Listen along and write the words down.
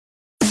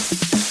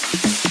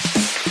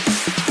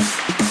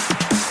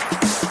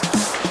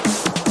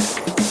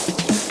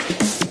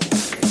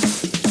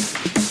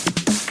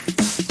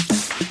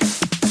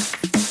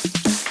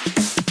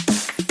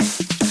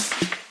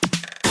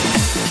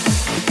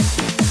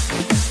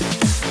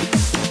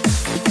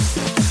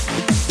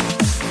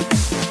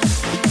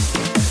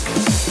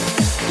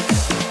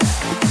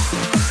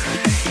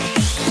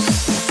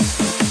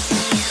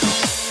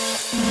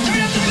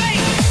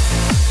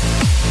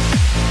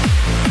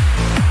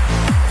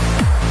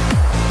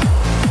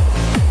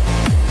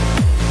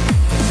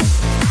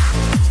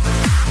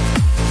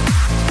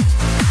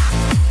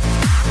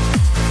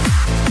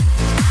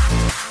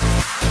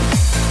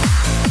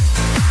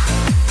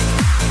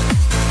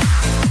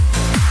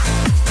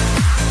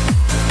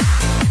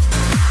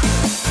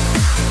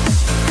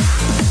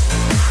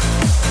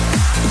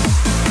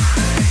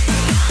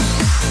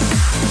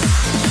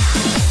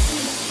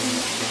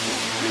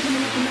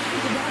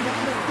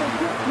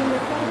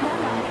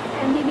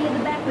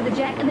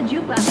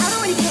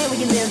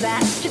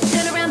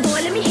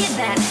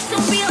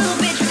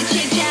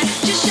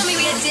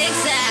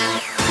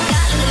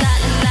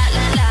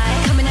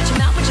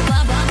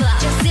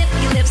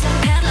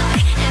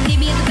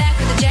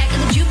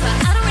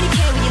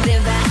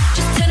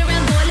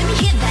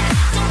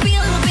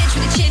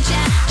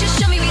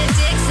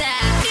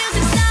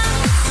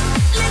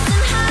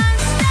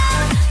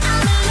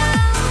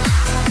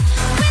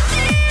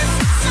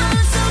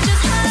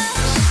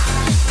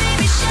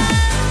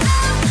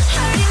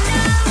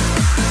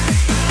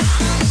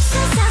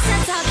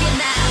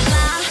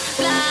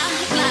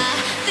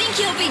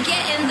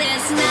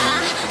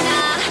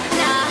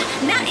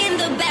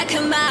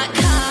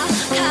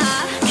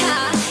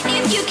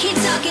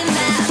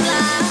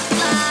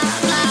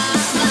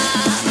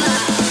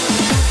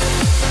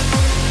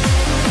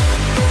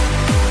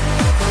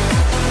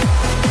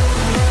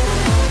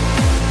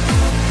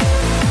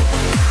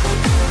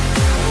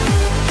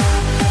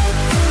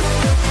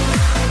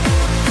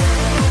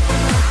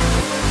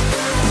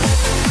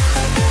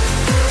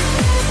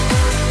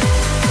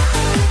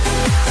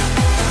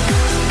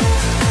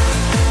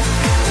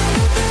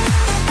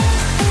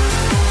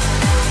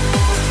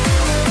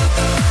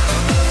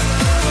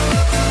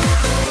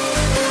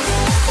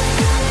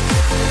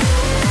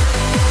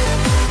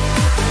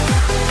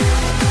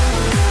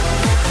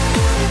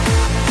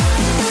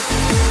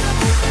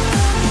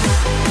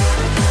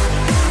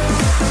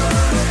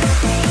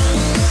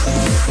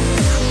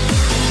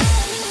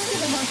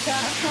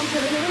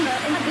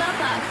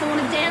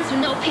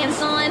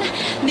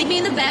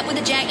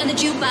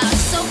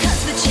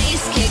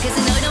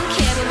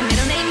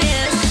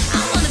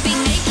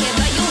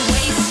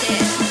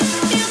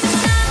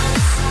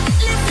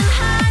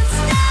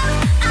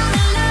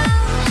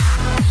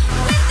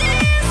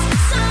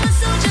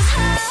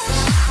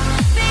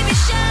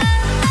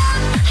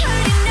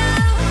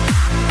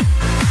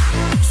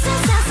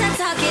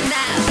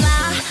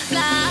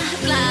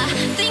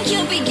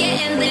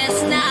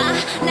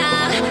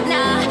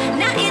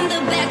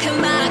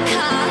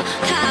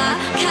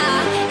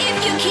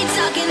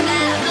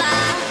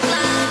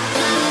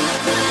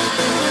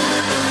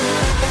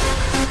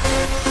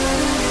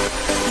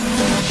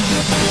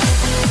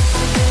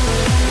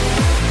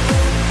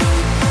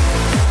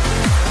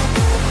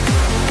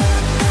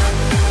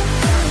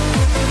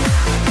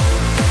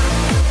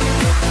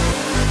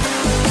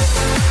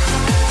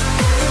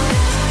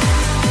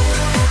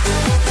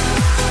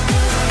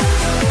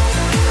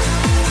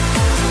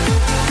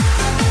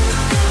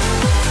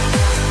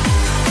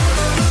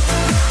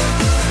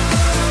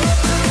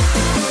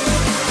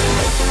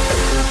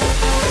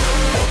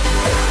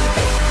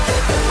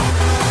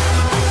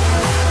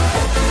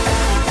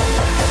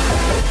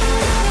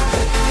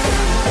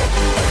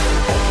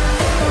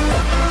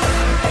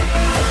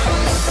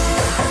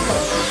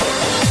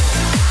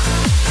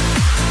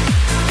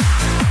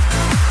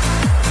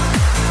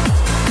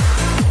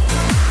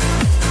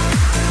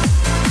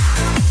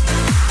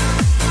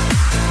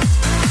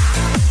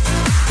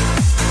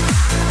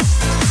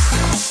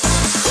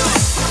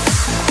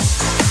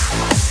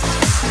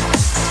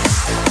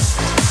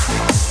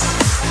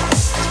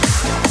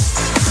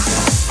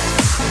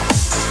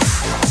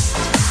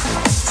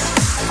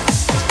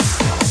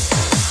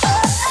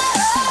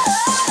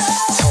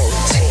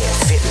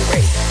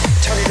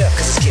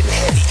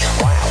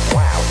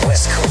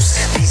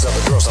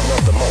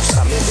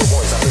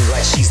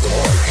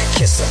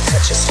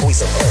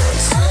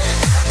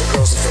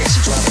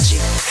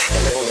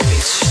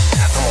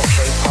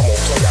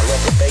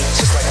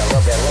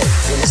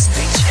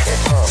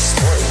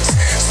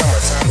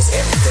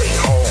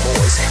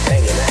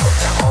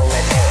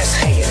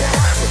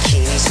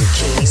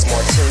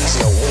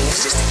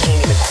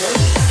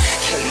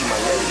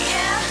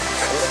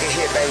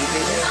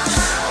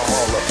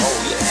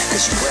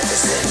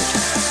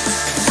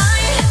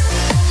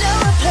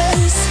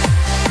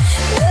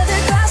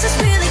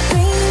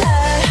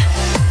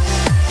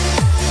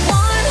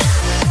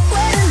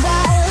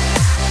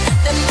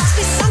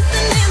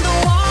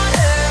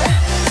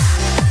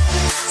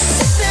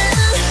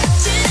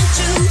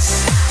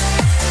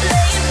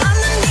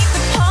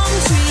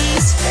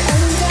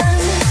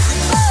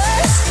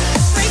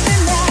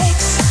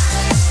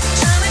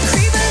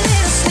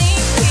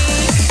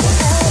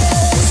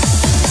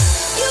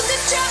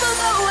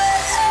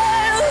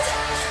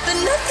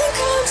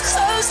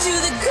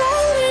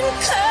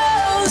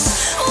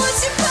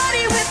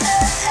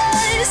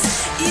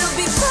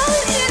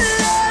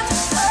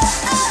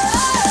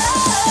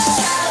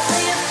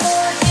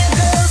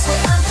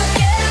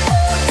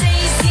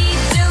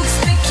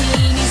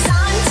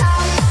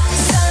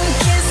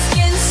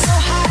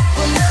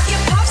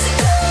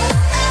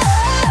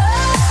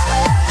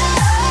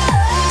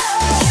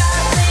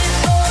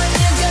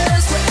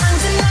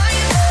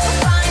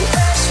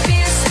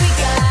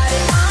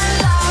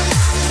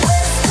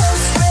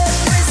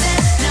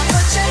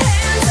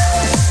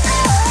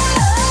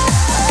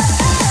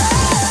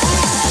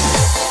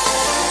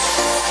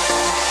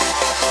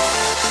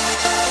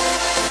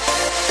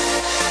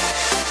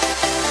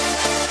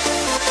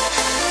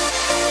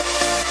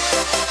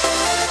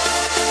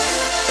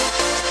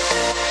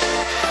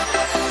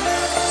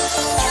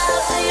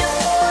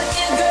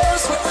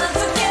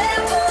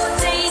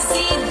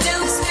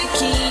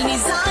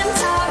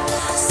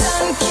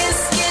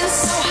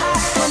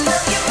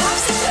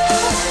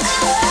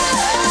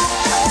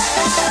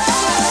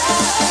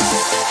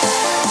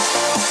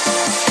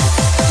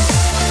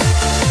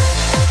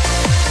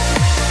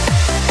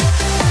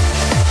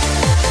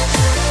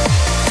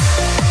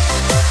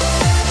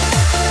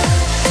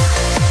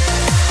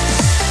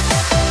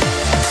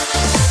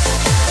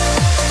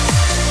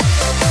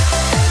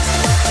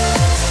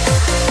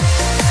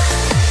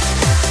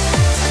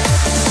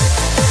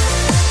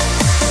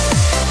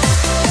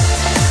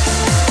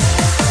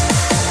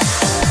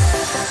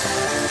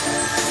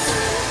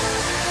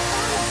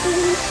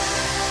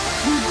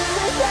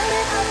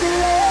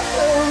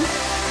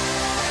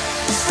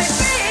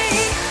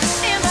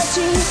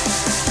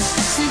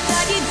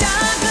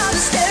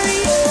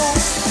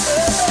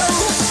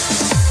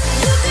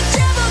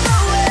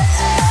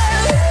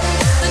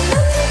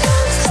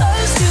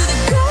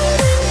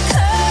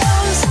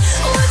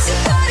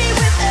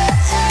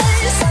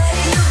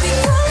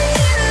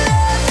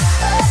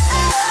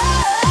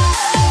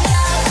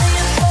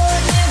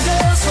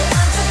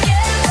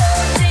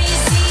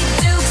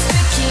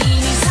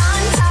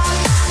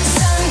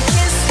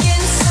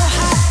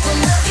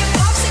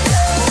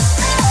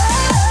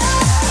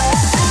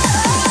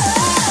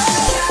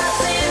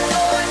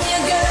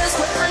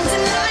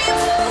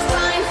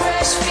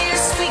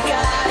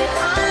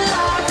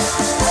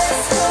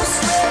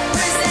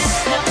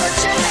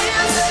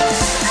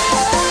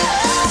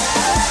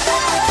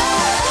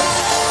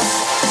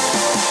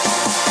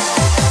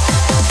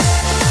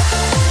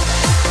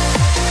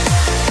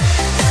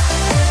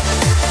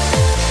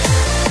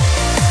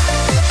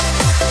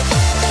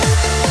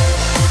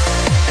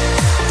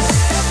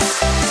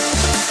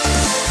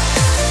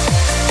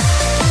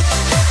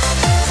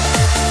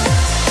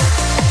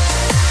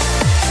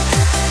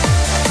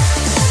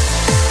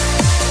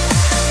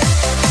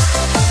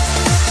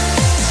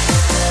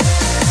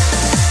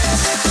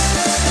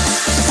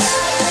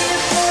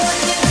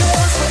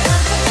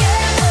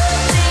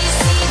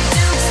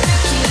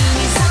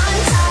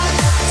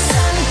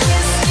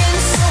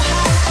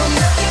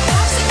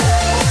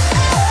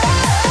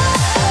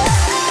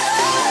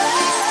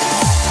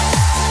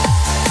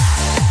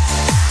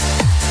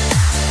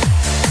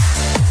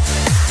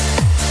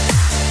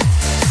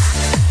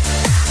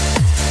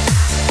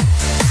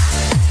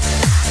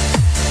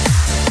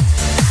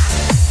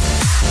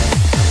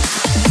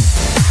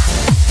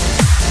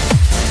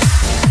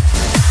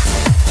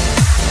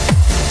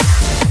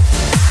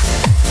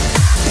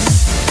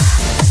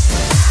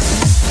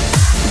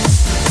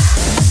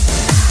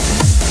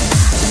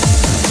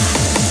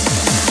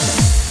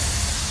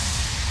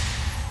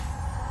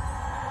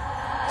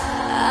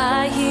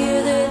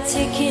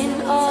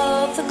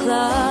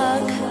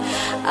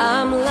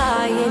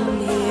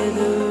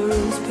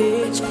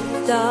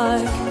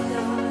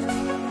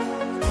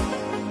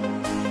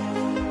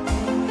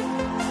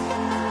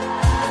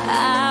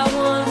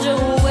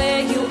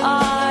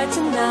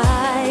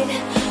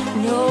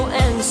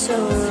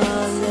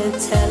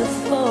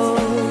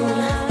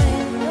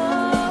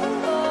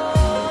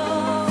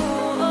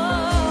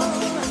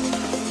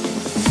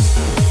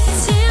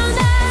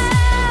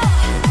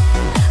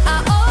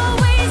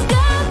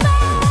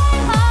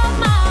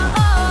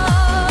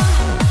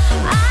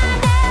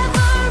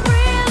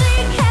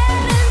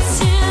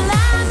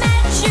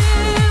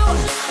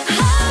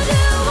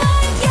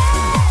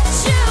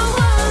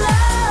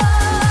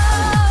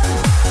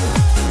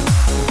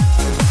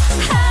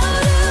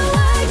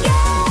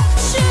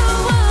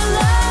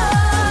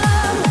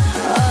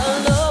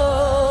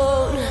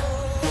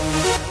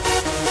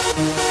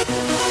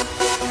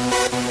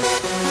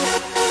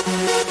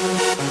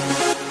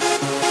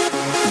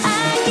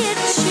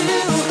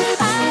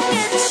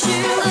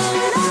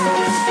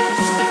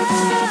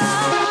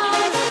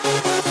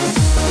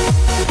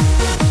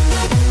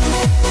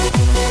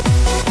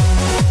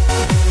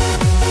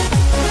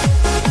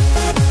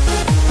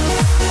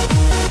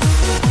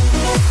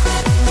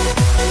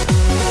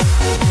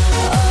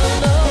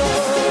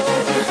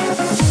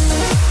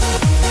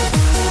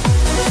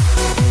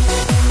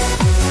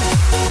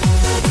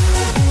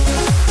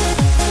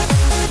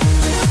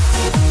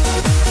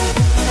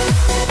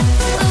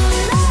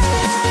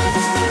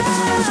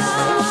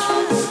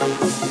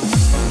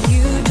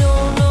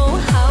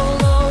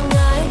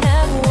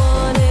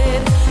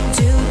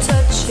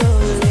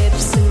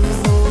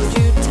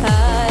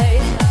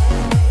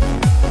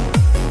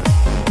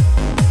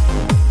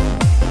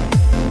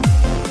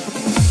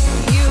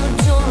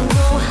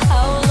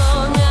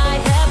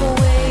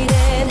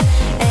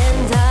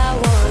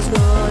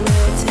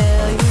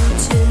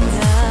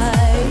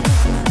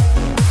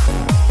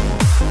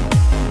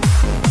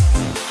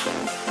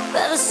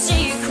the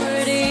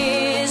secret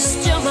is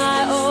still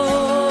my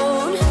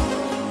own,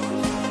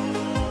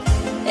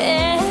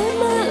 and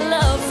my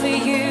love for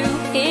you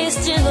is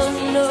still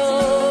unknown.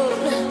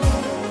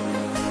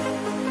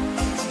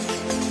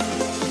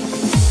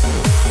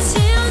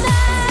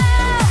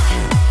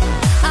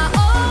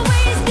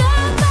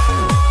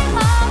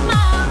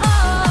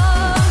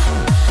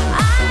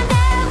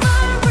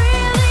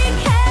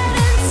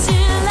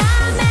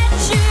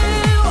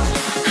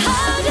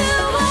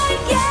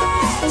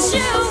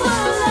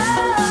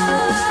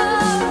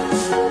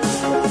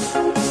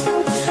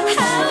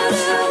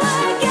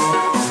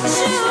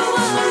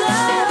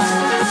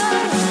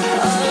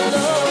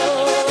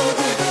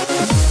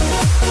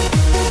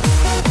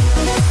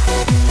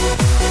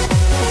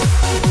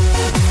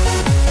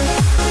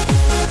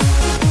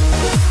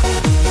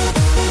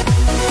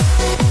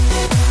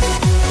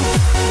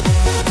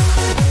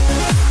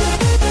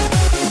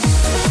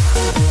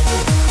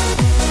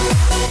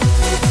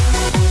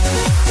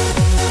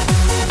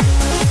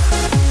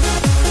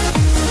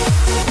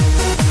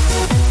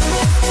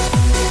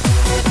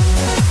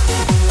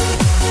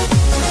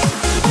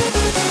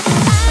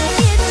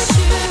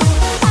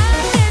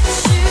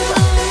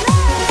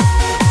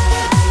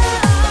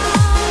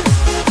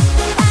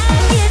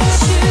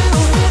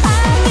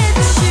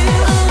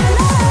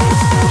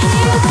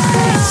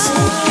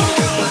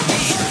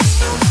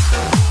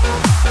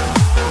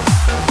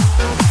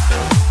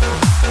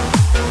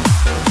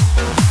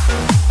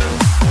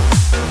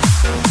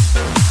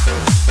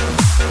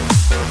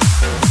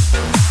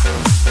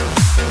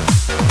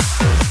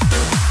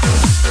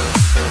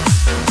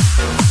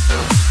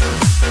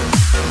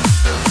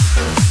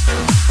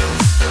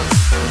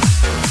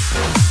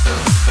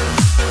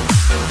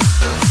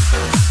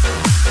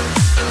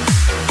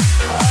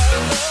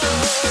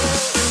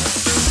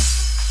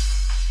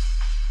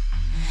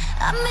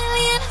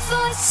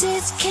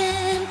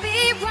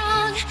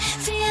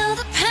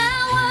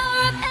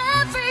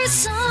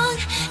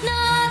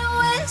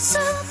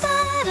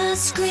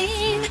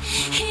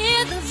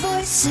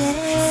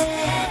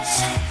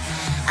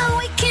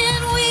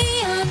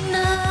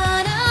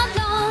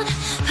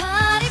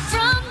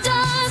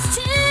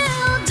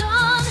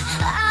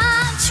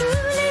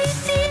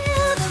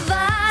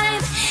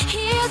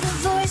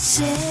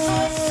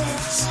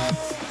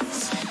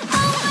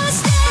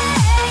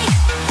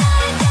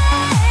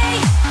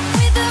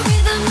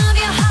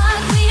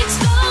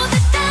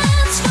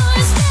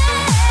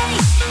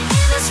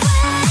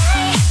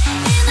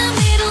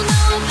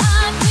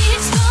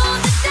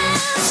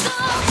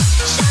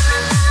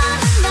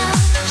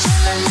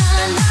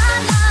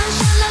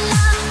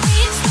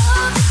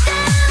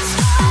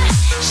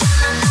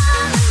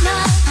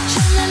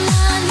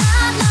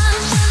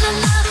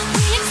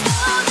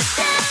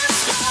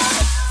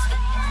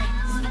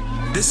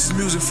 This is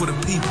music for the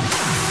people.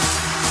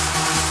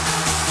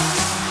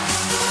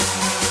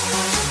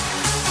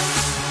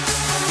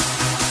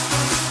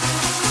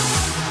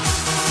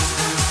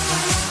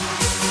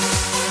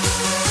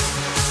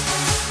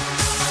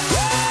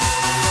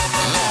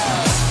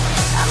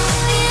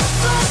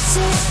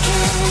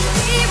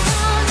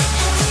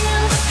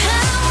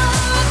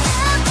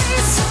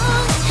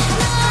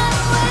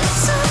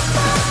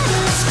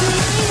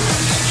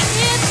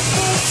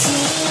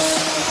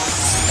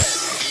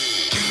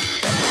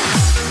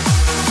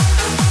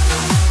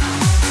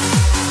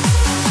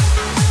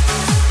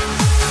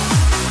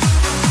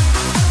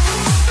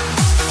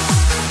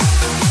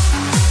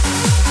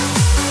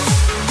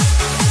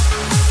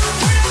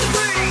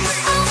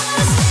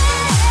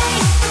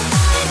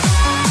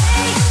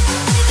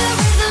 With the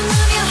rhythm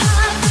of your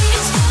heart, we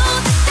explode.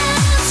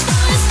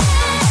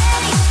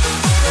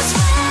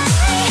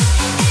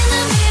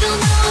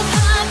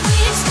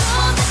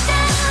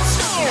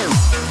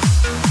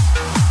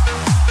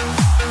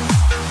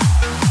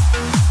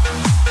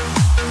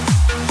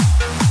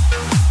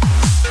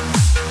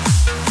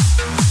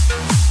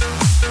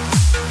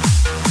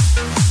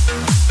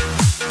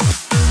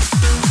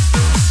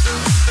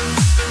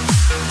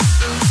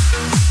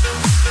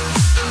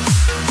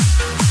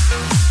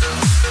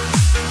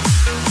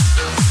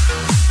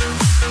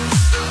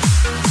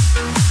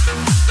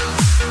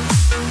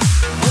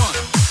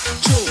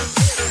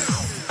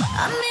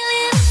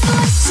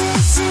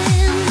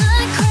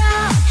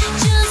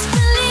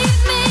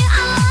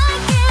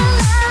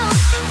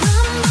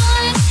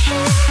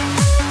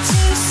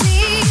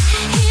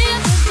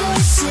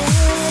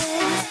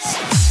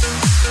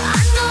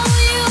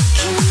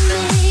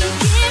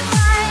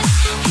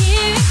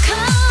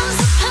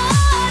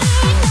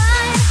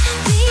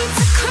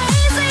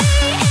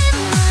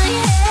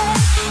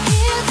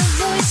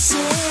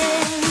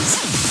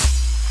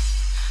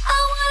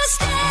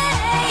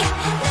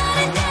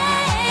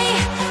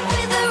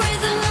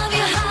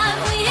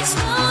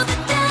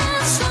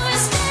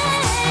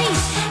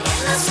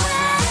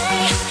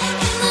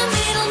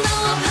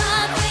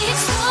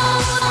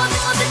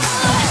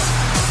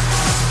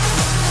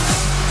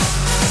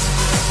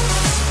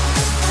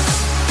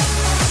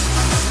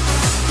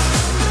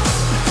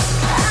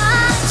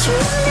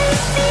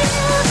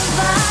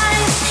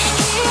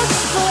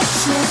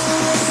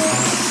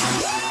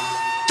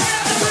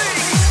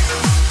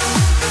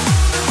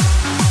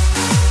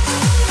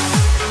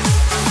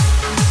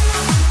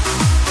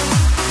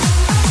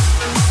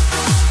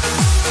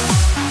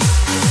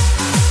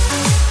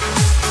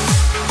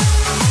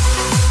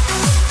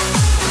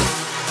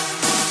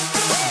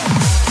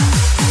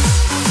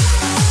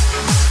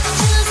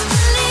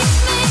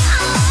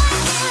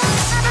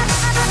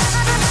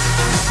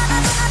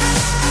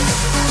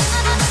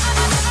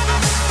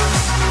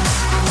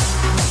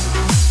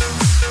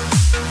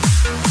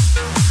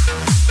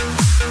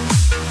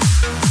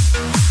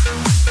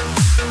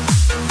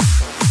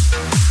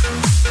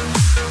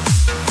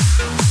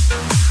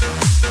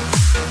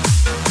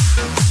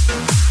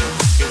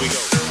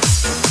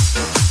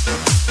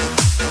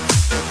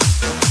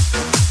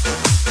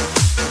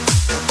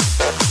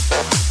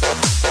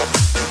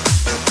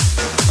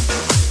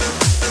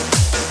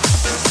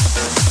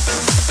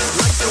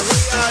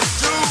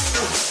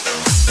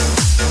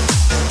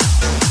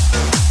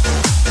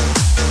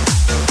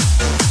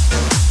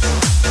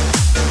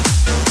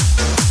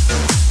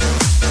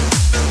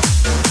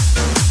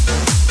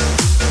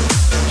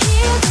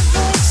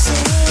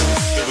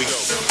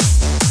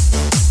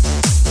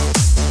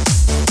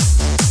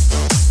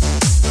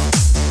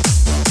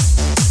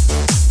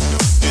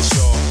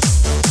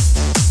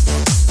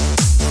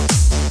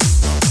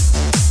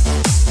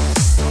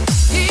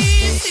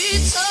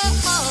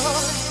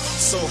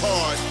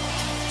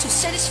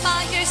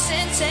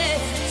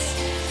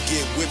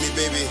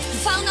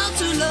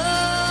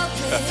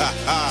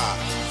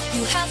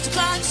 You have to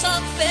climb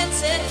some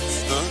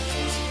fences. Huh?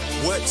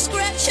 What?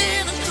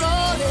 Scratching and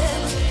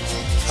crawling.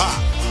 Ha!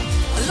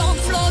 Along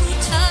the floor to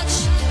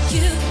touch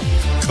you.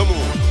 Come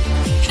on.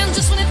 And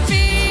just when it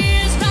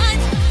feels right.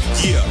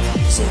 Yeah.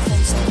 See if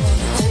there's someone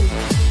to hold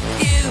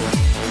you.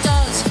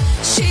 Does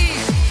she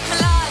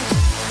like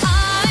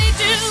I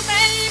do,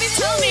 baby?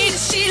 Tell me,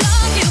 does she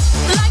love you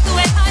like the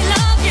way I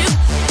love you?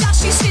 Does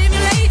she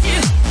stimulate you?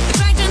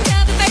 Trying to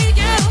captivate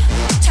you?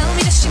 Tell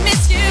me, does she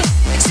miss you?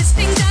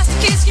 Existing just to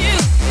kiss you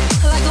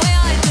like the way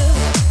I do?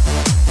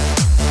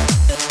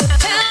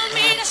 Tell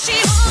me, does she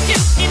want you?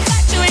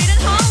 Infatuate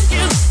and haunt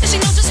you? Does she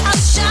know just how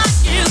to shock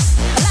you?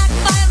 Like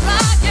fire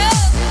rock you?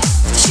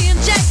 Does she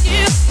inject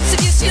you?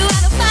 Seduce you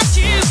and affect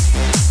you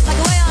like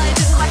the way I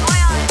do? Like the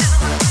way I do?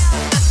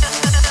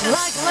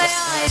 Like the way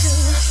I do?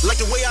 Like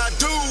the way I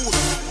do.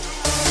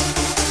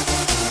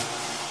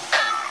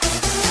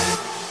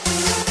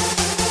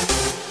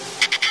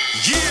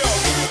 Yeah.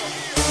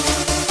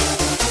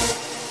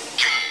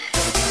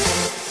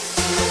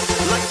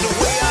 Like the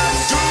way I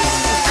do.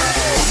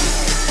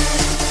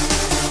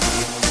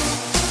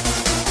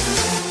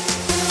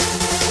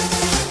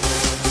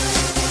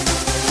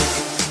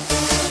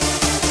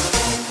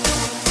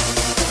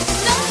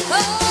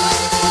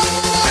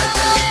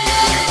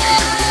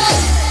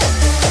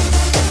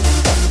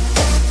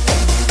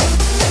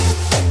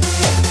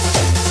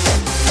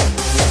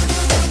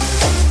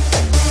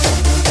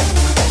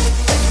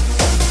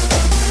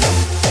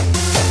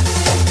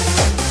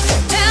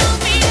 Tell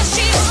me, does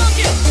she want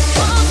you?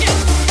 Want you?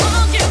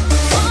 Want you?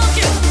 Want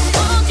you?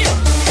 Want you? Want you?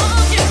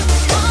 Want you?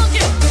 Want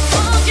you?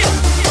 Want you?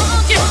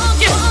 Want you?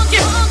 Want you?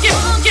 Want you?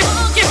 Want you?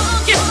 Want you?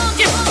 Want you? Want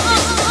you?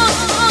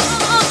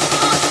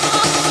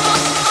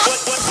 What?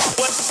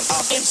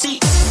 MC.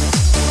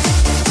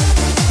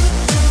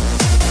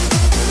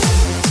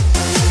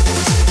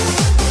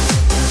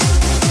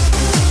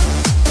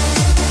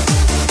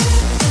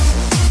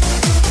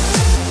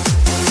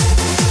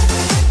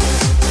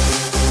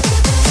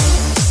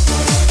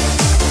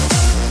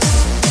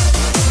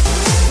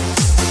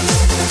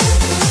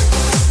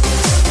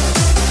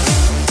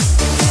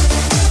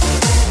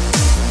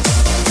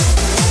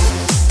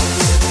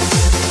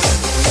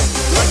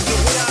 Like the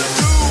way I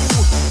do.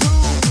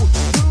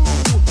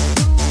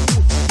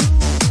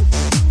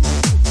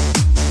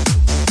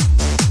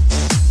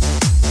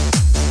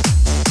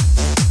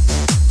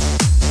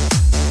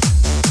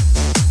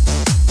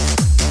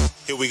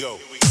 Here we go.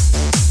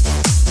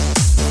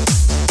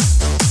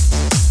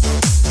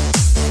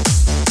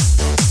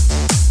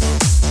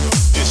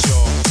 This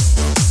y'all.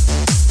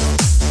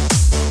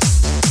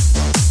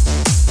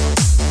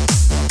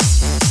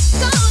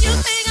 Don't you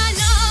think I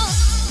know?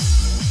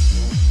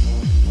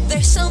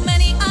 There's so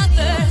many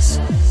others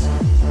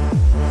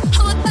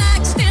who would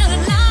back still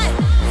tonight,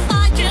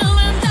 fight you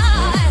and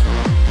die.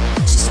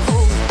 Just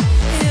hold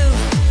you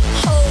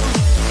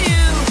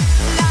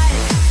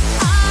like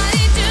I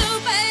do,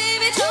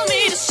 baby. Tell me,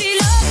 does she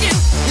love you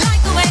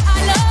like the way I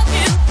love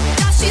you?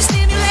 Does she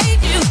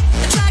stimulate you,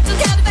 attract and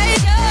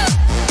captivate you?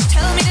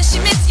 Tell me, does she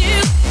miss you,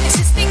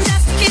 existing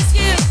just to kiss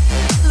you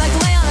like the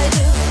way I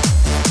do?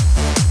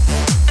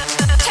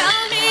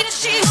 Tell me, does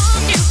she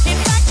want you,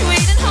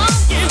 infatuate and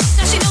haunt you?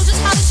 Does she know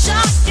just how to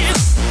shock you?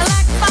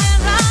 Like fire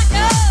and rock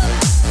you?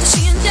 Does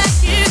she inject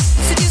you,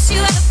 seduce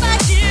you and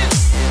affect you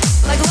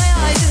like the way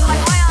I do?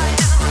 Like the way I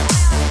do?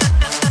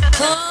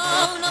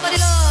 Oh, nobody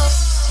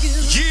loves you.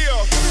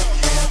 Yeah.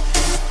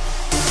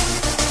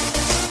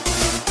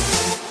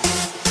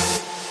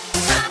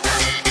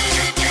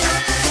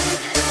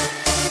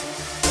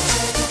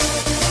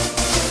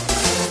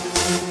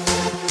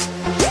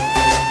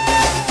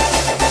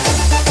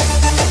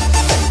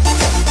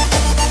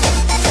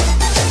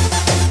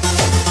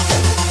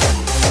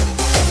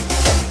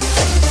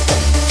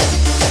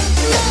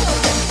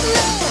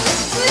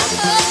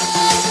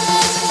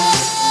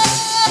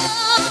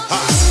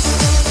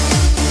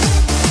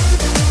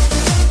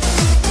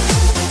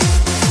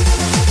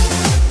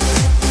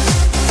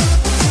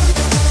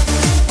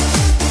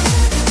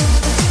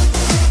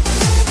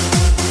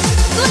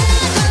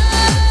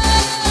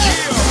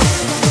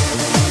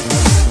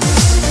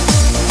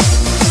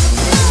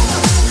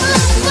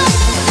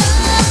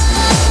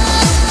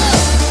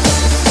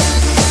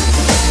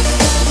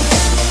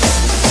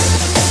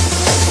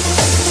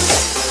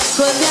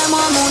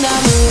 Reviens-moi mon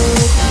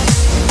amour.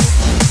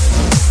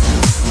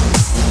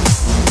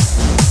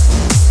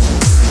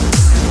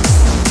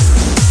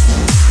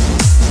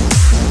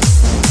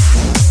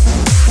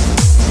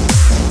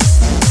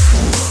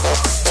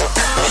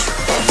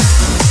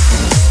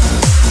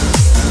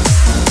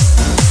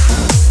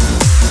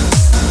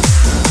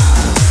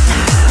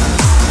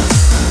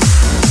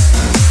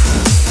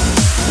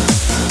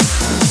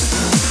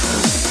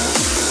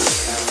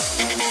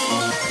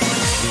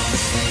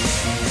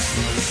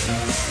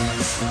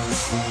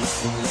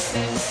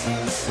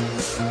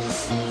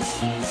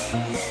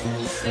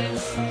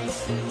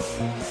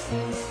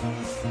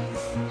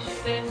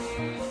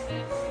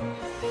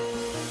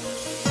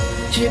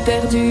 J'ai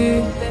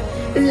perdu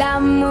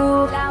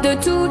l'amour de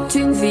toute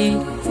une vie.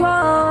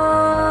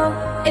 Wow.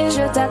 Et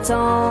je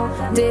t'attends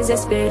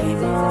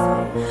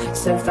désespérément,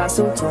 seul face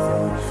au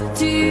temps.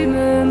 Tu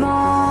me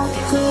manques,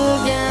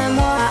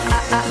 reviens-moi,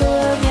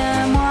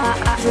 reviens-moi.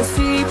 Je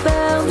suis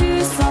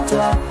perdu sans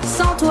toi,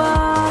 sans toi.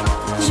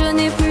 Je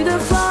n'ai plus de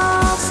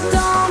force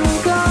dans mon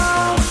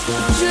corps.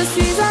 Je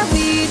suis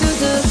avide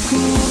de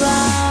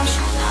courage.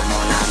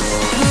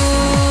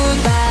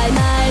 Goodbye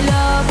my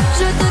love,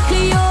 je te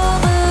crie au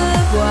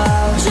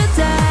revoir. Je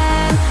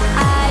t'aime,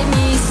 I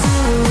miss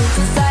you.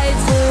 Tout ça est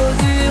trop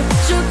dur,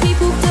 je prie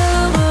pour te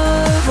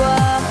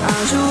revoir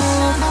un jour.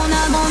 Mon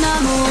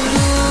amour,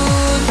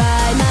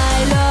 goodbye my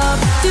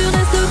love. Tu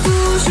restes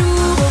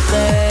toujours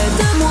auprès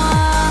de moi.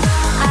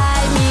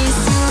 I miss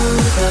you,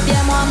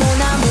 reviens-moi mon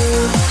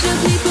amour. Je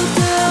prie pour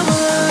te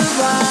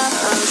revoir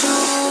un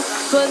jour.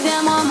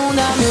 Reviens-moi mon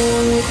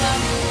amour.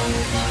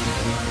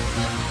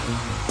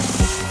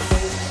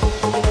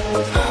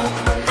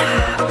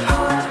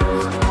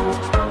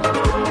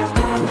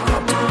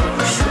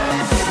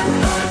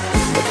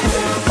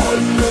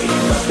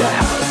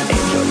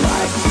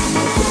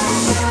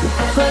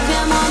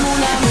 Reviens-moi mon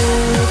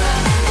amour.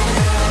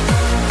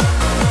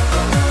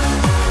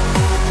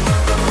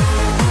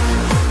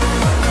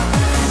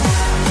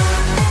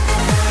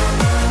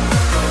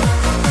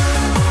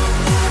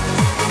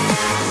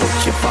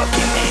 Put your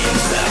fucking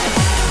hands up.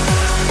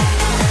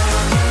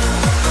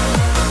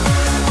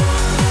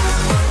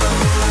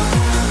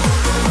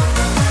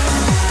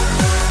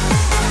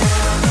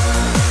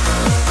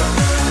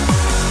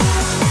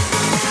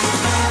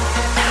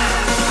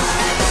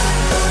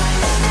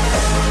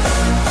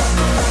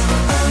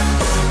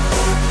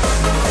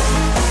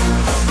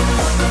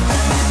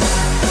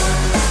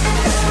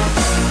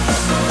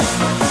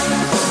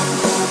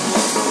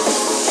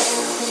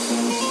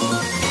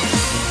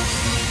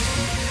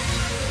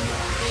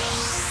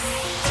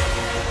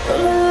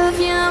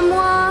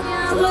 Reviens-moi,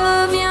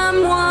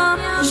 reviens-moi,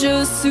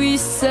 je suis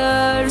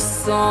seule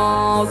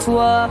sans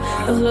toi.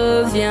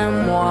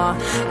 Reviens-moi,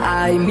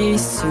 I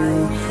miss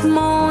you,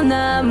 mon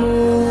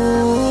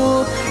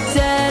amour.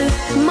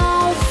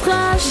 Tellement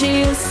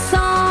fragile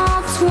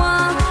sans toi,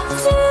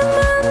 tu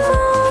me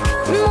manques,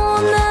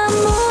 mon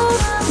amour,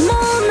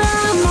 mon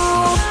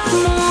amour,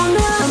 mon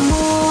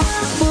amour,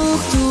 pour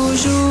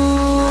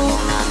toujours.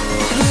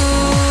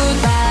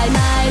 Goodbye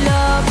my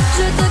love,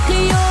 je te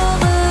crie au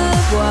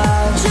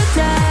revoir. Je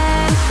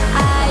t'aime,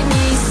 I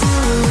miss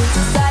you.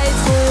 Tout ça est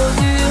trop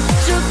dur,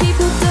 je prie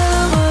pour te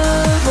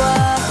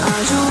revoir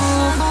un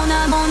jour.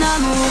 Mon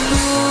amour,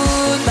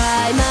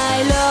 goodbye my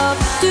love.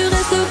 Tu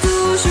restes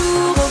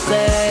toujours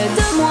auprès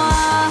de moi.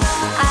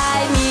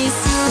 I miss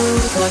you.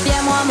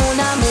 Reviens-moi mon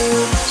amour,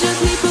 je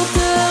prie pour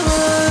te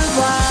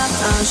revoir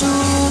un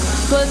jour.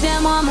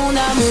 Reviens-moi mon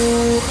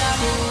amour.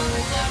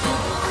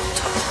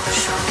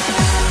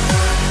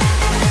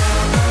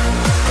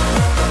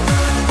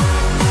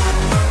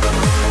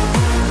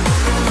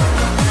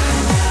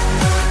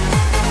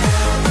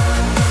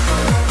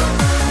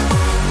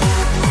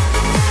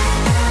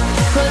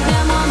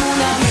 Reviens-moi mon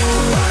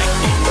amour.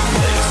 In the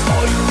place,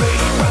 are you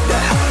ready? Rock the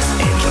house,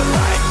 angel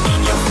light in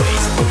your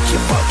face. Put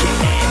your fucking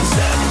hands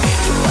up.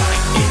 Angel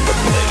light in the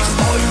place,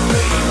 are you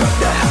ready? Rock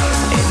the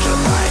house, angel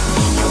light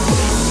in your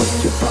face. Put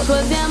your fucking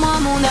Reviens-moi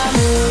mon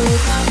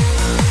amour.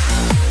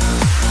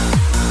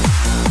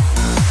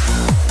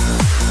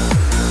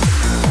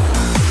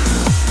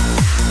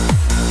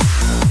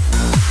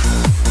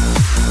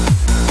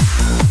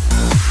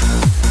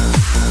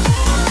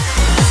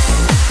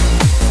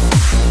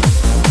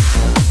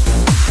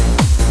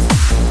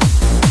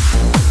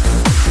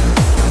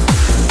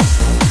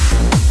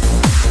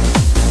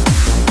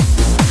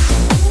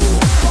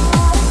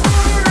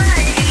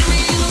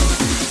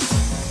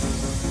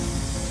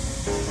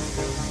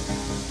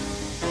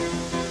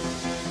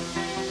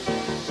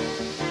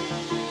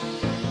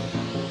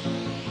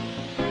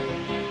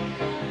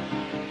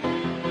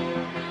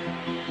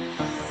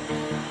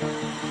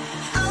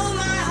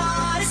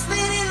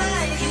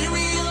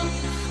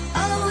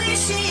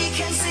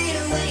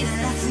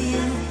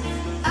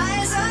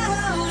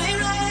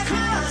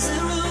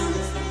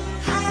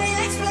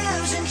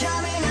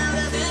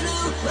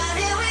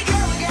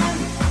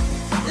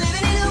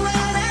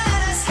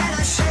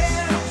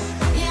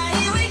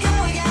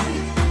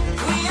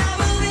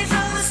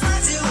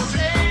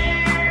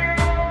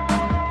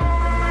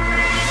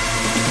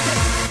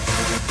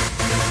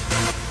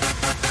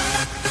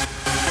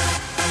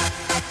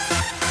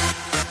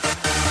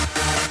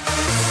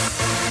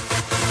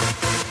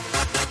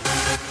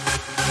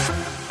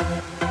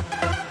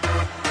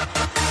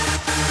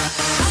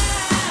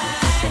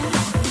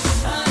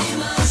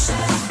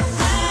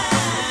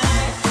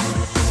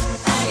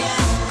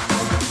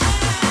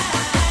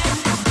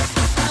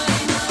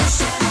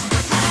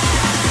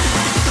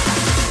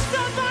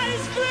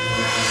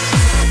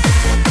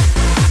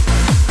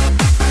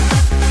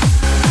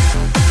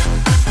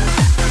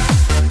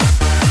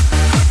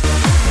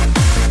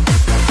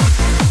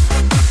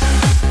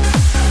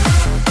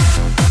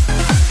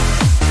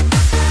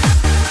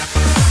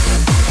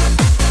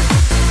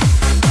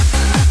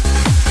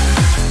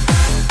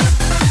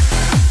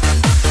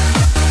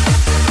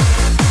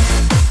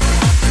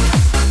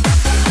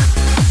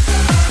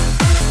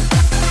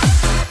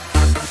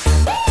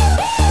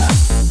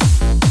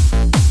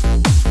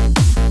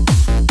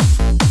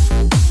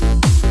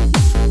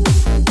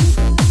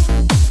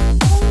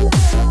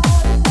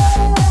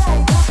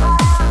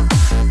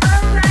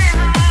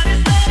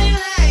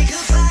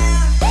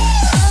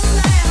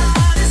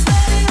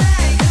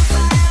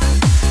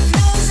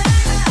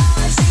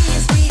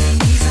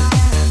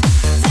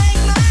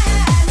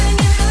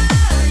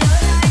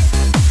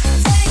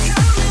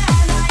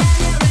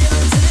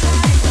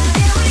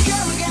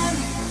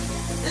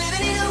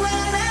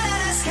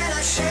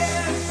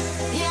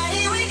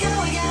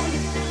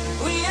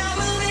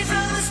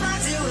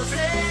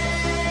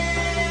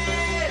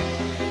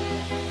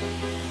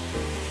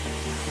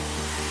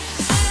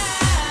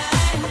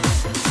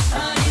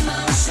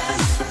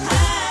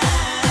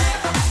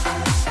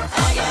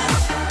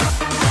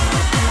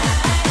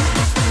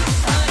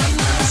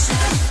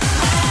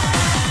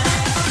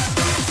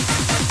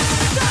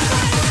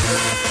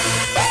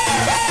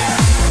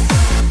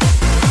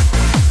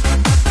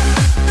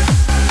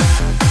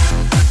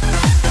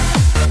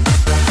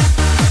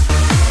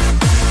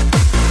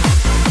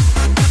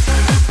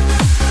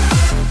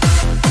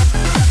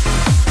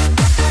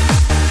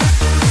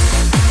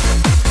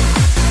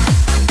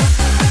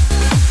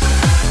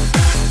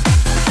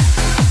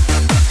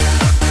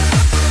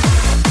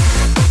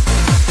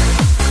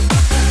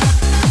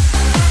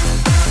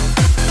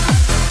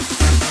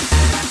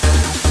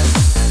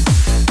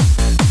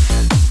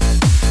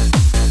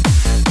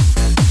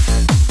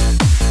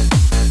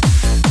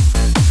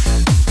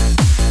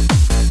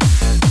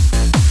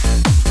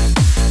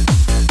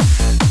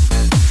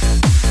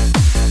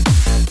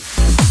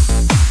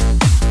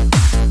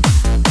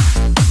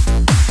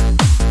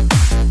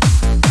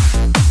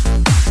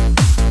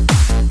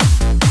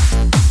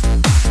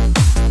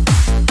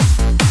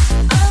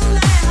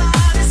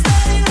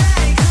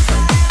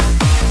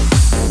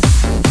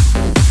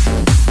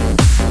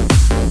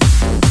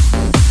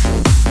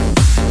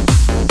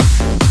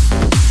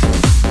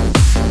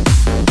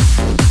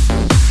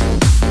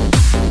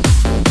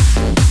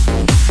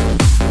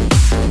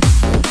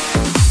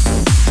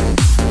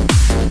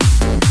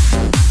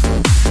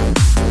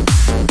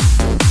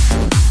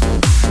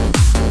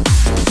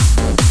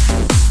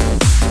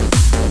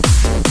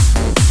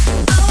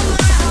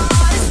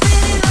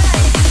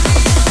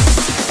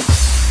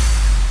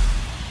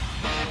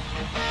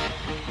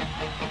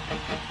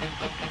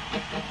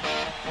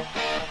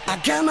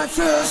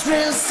 first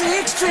real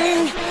six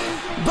string,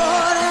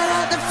 bought it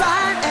at the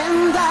fine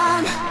and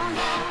dime,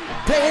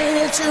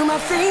 played it till my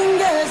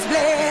fingers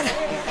bled.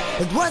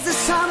 It was the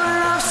summer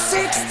of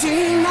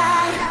 '69.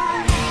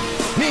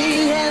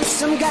 Me and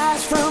some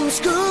guys from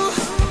school,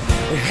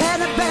 we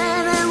had a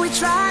band and we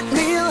tried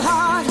real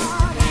hard.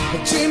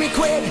 But Jimmy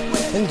quit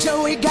and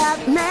Joey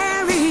got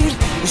married.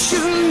 You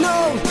should've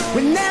known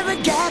we never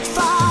get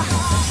far.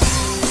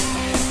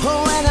 Oh,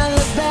 when I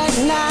look back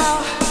now,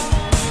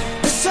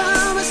 the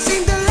summer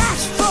seemed to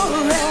last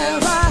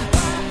forever.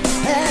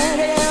 And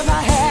if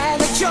I had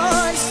a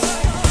choice,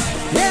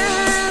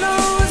 yeah, I'd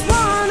always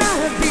wanna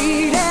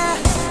be there.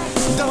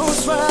 Those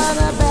were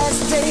the best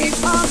days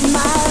of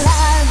my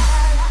life.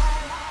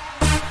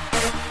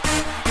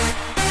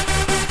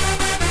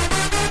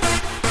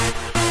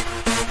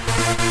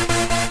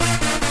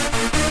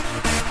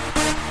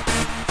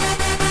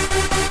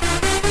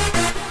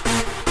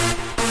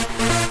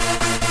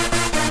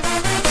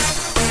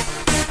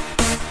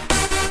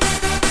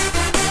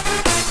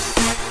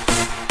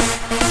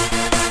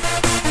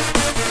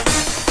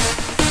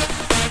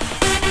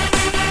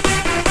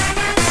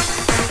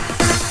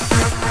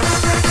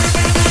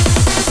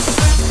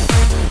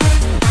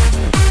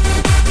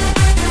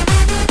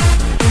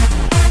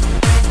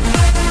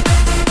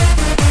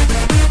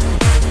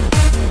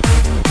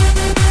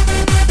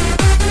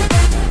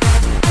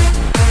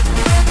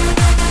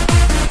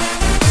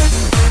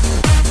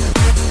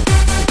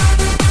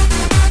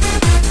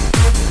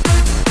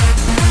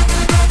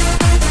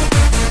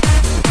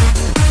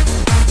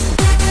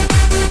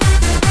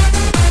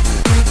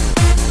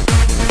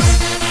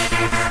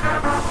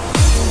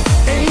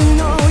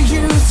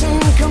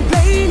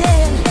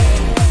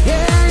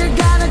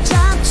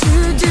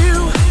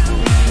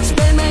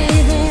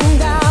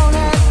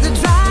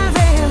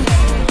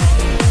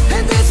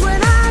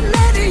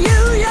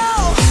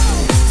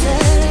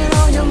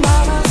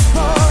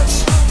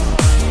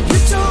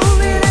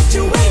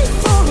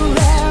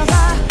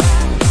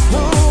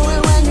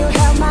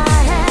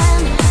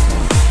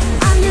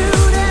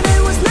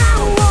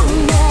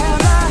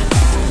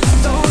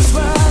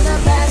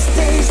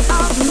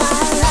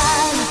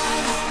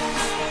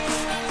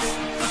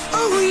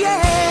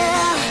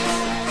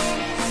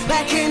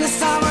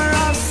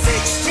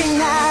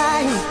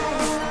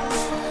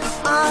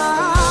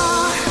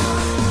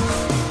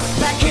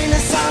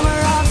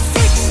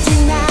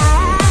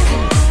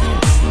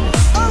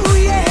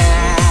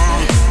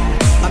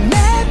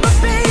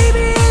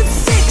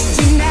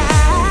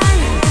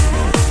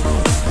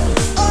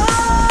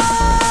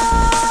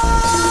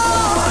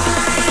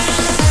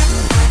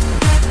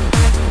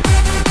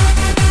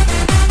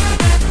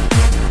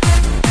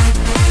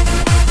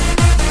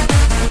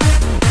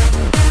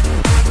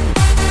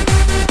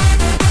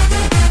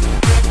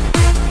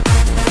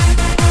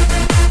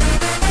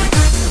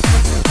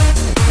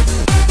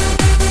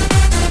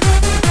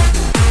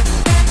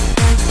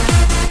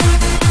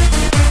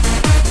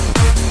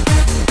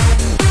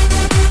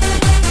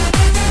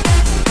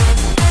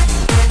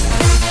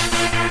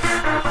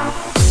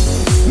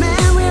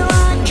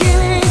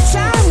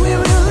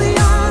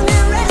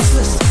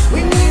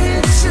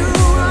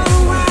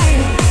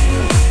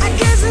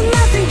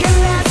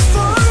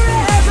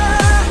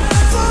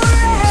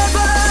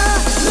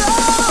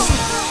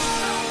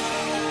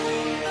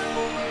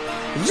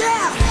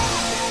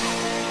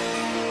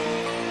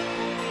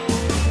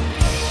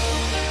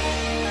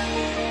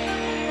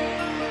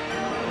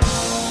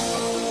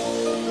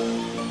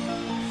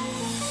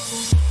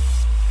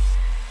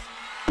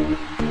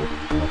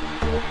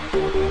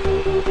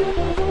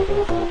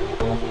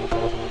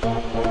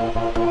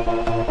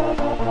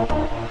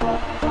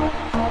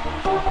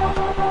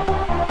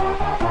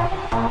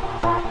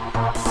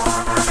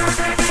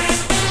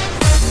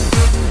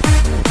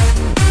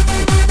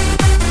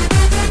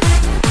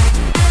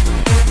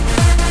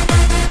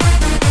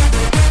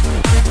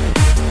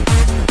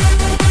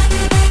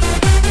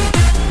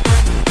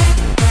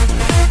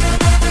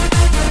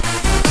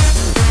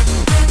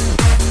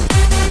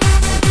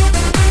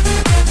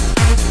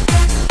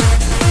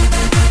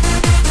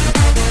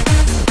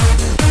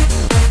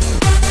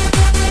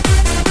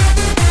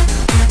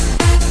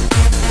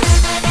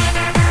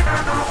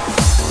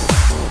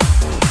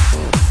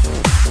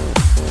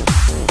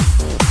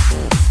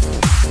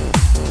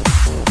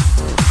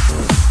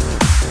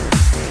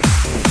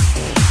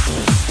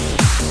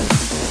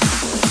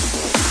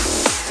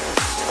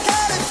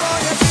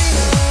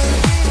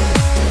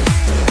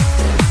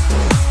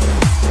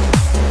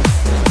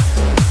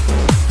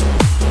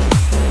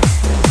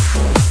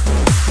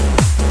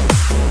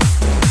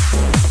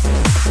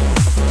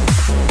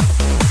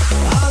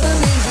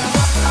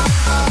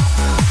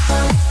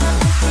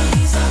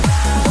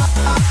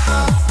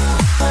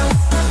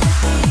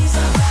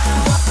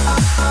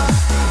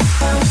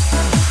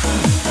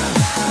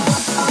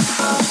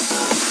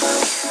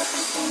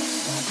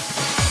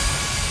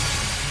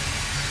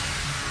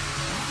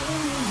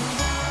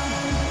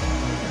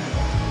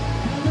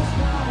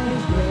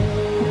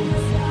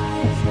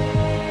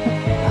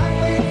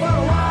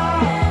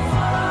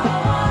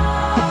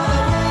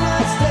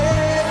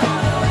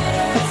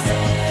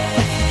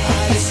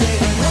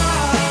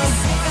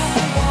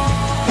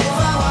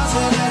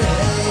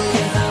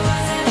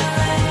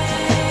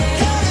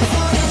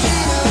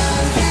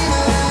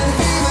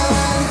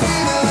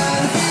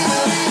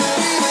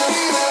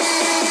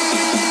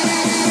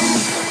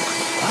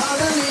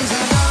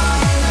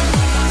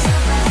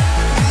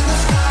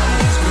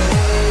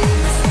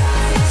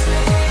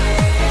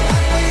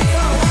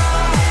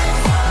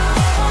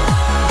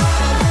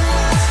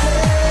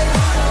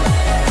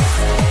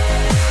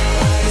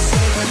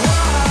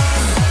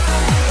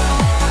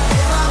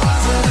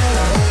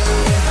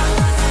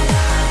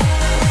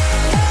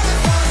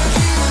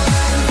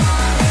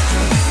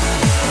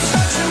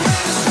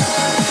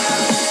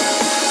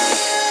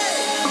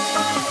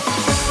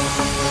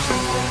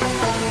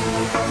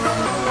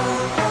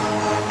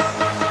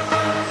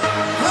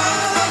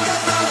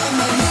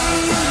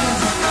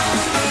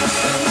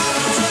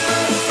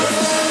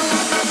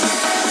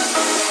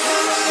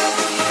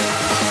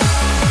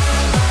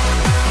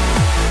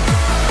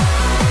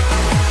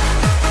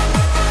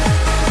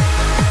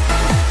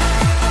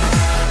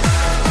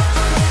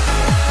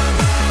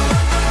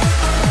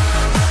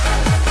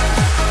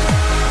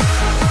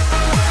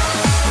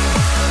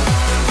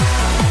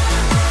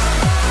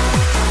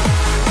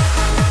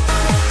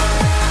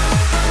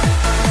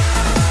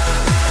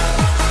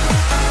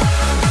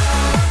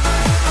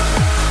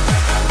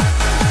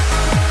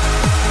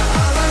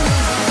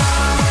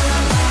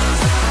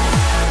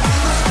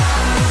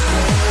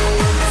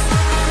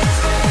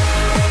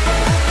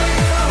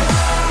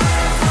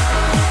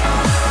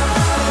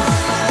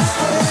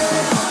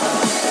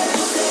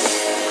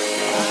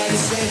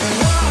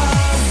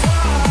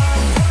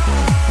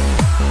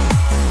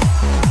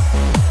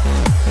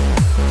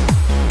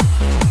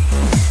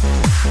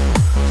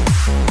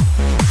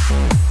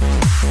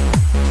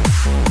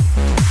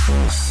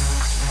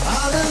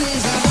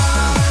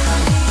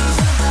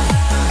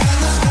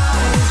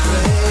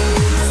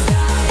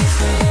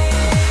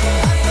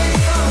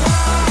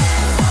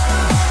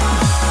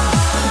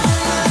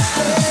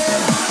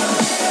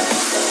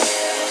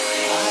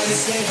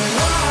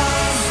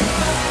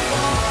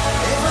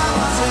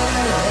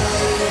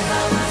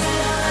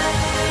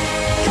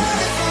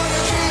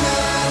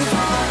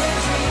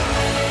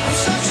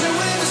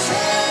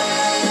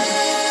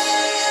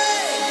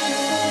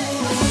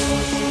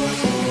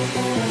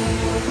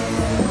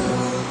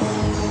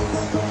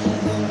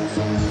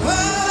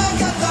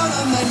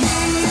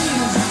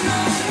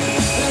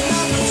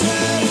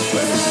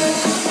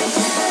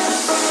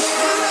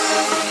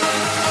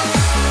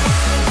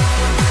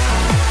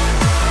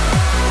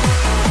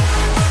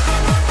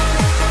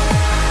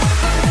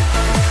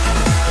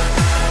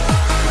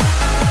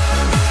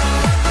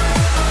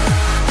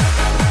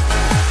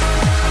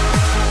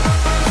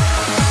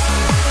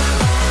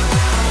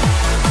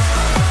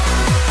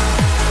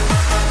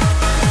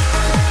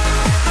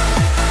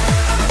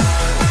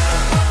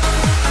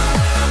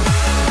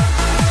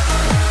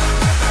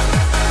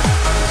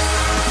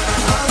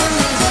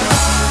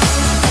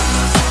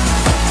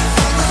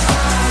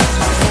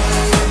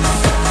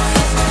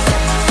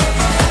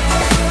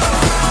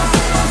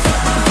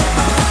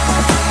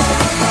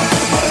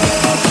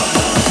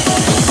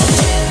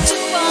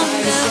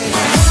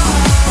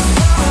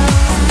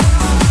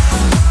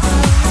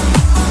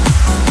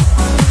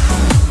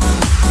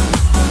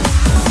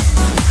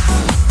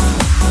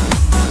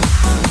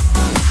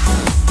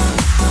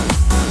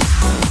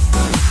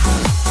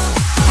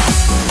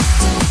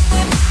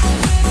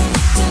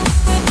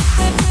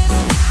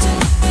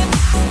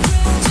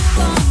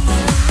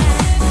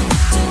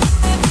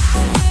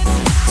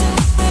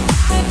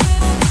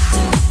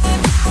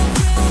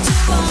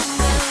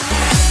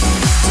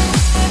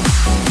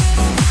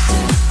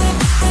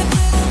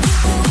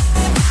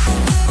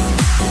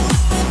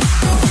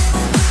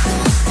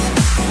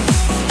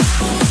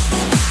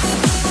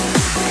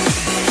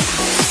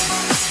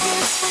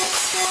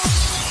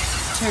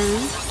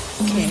 Turn,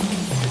 kick,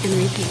 and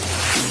repeat.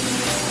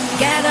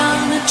 Get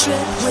on a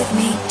trip with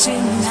me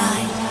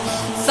tonight.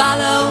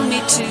 Follow me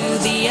to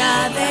the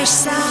other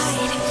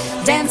side.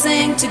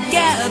 Dancing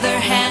together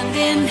hand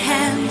in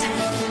hand.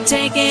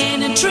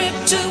 Taking a trip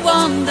to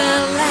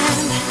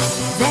Wonderland.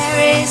 There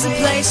is a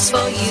place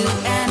for you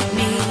and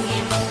me.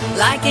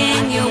 Like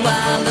in your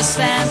wildest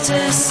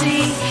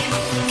fantasy.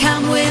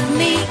 Come with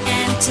me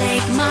and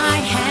take my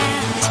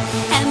hand.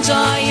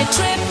 Enjoy your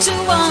trip to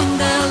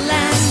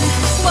Wonderland.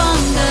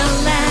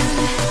 Wonderland,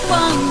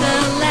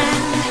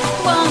 Wonderland,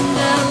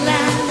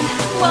 Wonderland,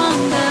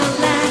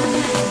 Wonderland,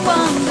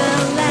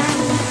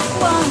 Wonderland,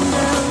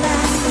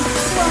 Wonderland,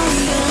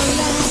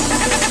 Wonderland.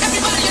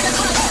 Everybody in the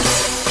club.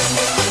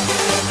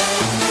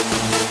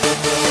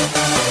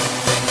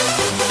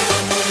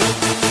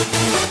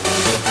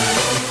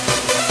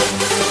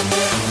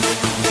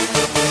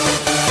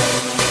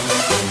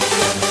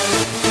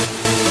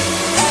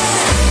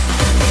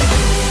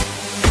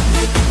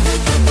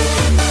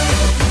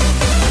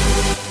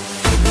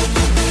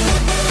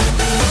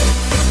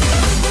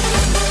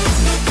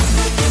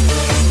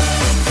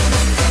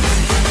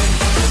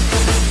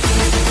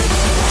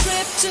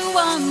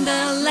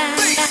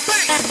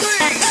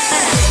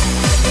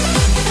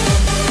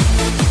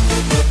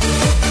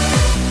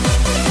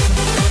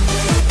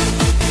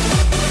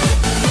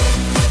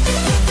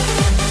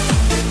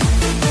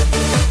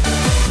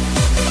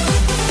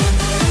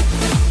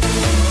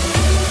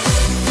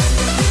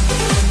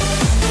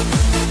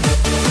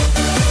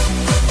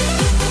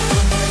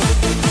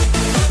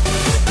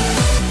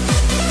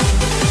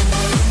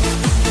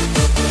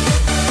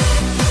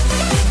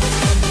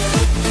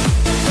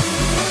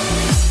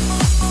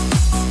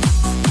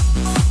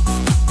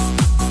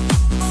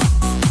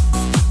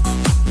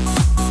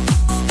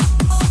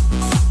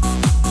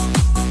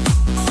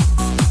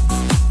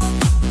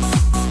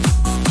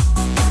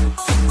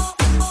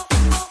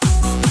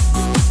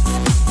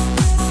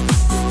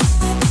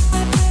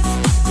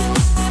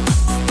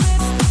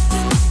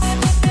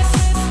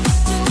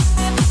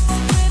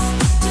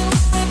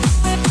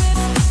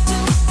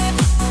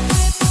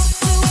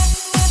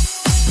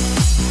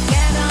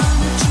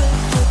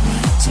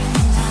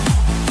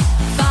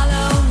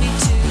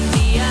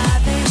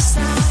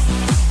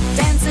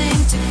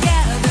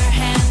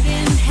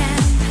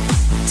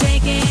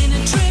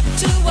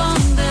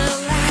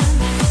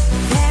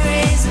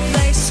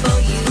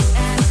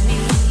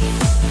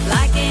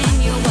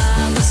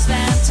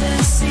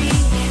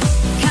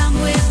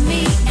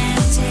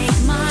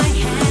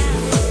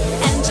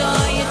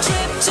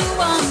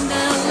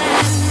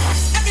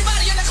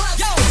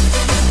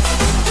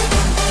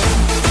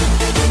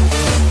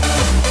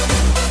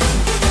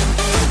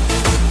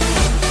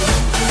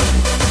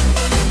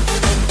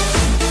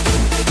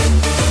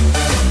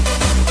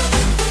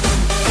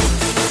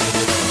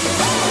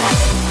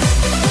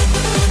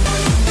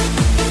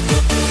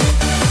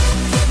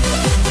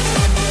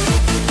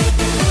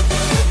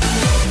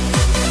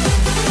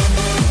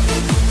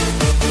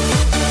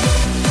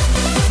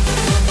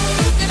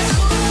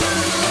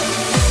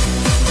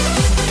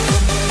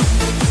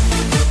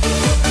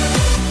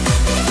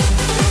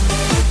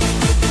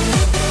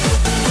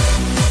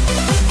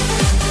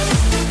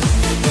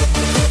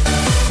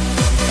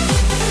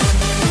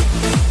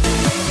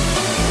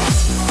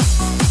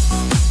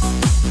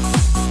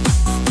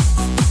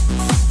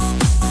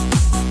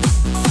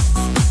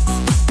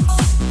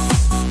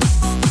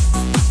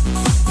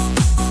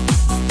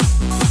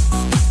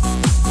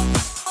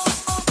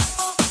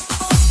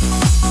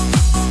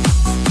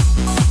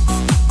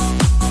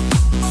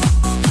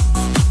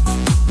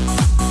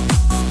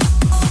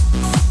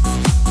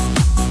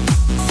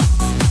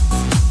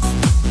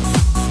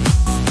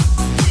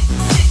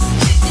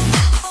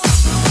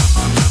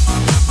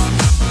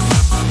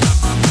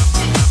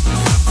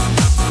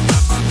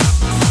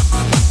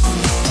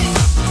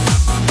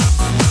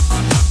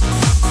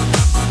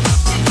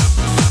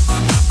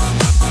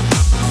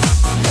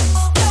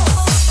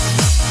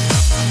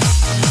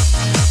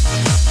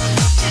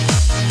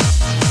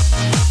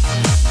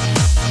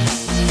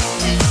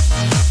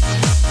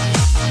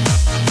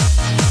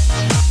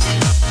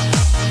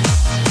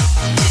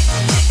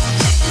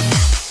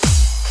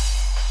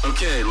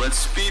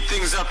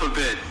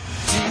 alphabet.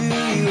 Do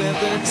you have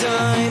the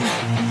time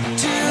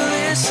to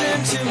listen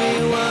to me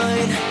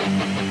whine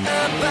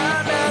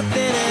about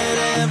nothing and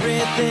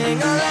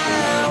everything all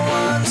at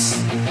once?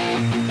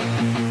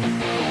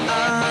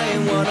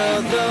 I'm one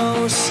of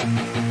those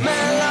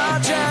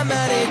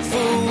melodramatic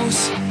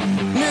fools,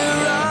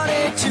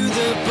 neurotic to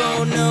the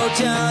bone, no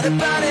doubt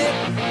about it.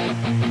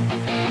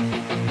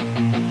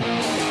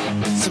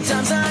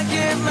 Sometimes I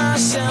give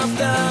myself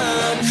the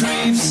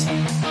creeps.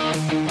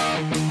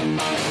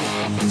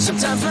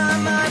 Sometimes my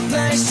mind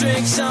plays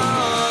tricks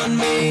on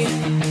me.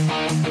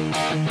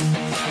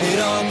 It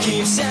all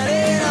keeps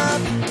adding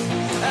up.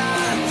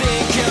 I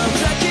think I'm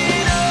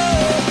cracking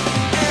up.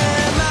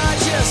 Am I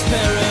just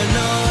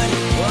paranoid?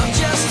 Or I'm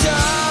just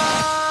done?